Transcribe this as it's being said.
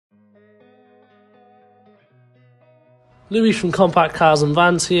Louis from Compact Cars and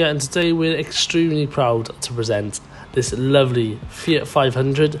Vans here, and today we're extremely proud to present this lovely Fiat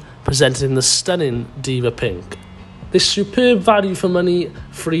 500 presented in the stunning Diva pink. This superb value for money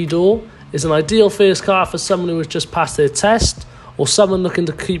 3-door is an ideal first car for someone who has just passed their test or someone looking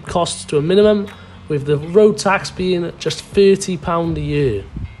to keep costs to a minimum, with the road tax being just £30 a year.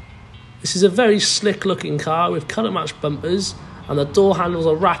 This is a very slick looking car with colour matched bumpers, and the door handles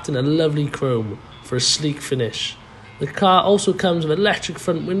are wrapped in a lovely chrome for a sleek finish. The car also comes with electric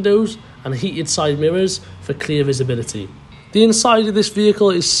front windows and heated side mirrors for clear visibility. The inside of this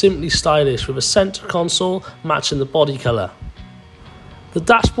vehicle is simply stylish, with a centre console matching the body colour. The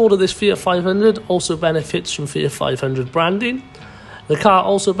dashboard of this Fiat 500 also benefits from Fiat 500 branding. The car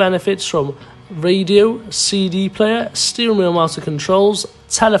also benefits from radio, CD player, steering wheel mounted controls,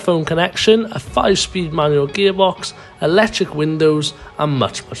 telephone connection, a 5-speed manual gearbox, electric windows and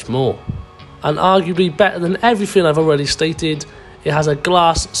much more. And arguably better than everything I've already stated, it has a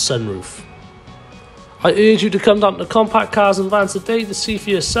glass sunroof. I urge you to come down to Compact Cars and Vans today to see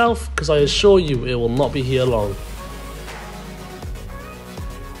for yourself, because I assure you it will not be here long.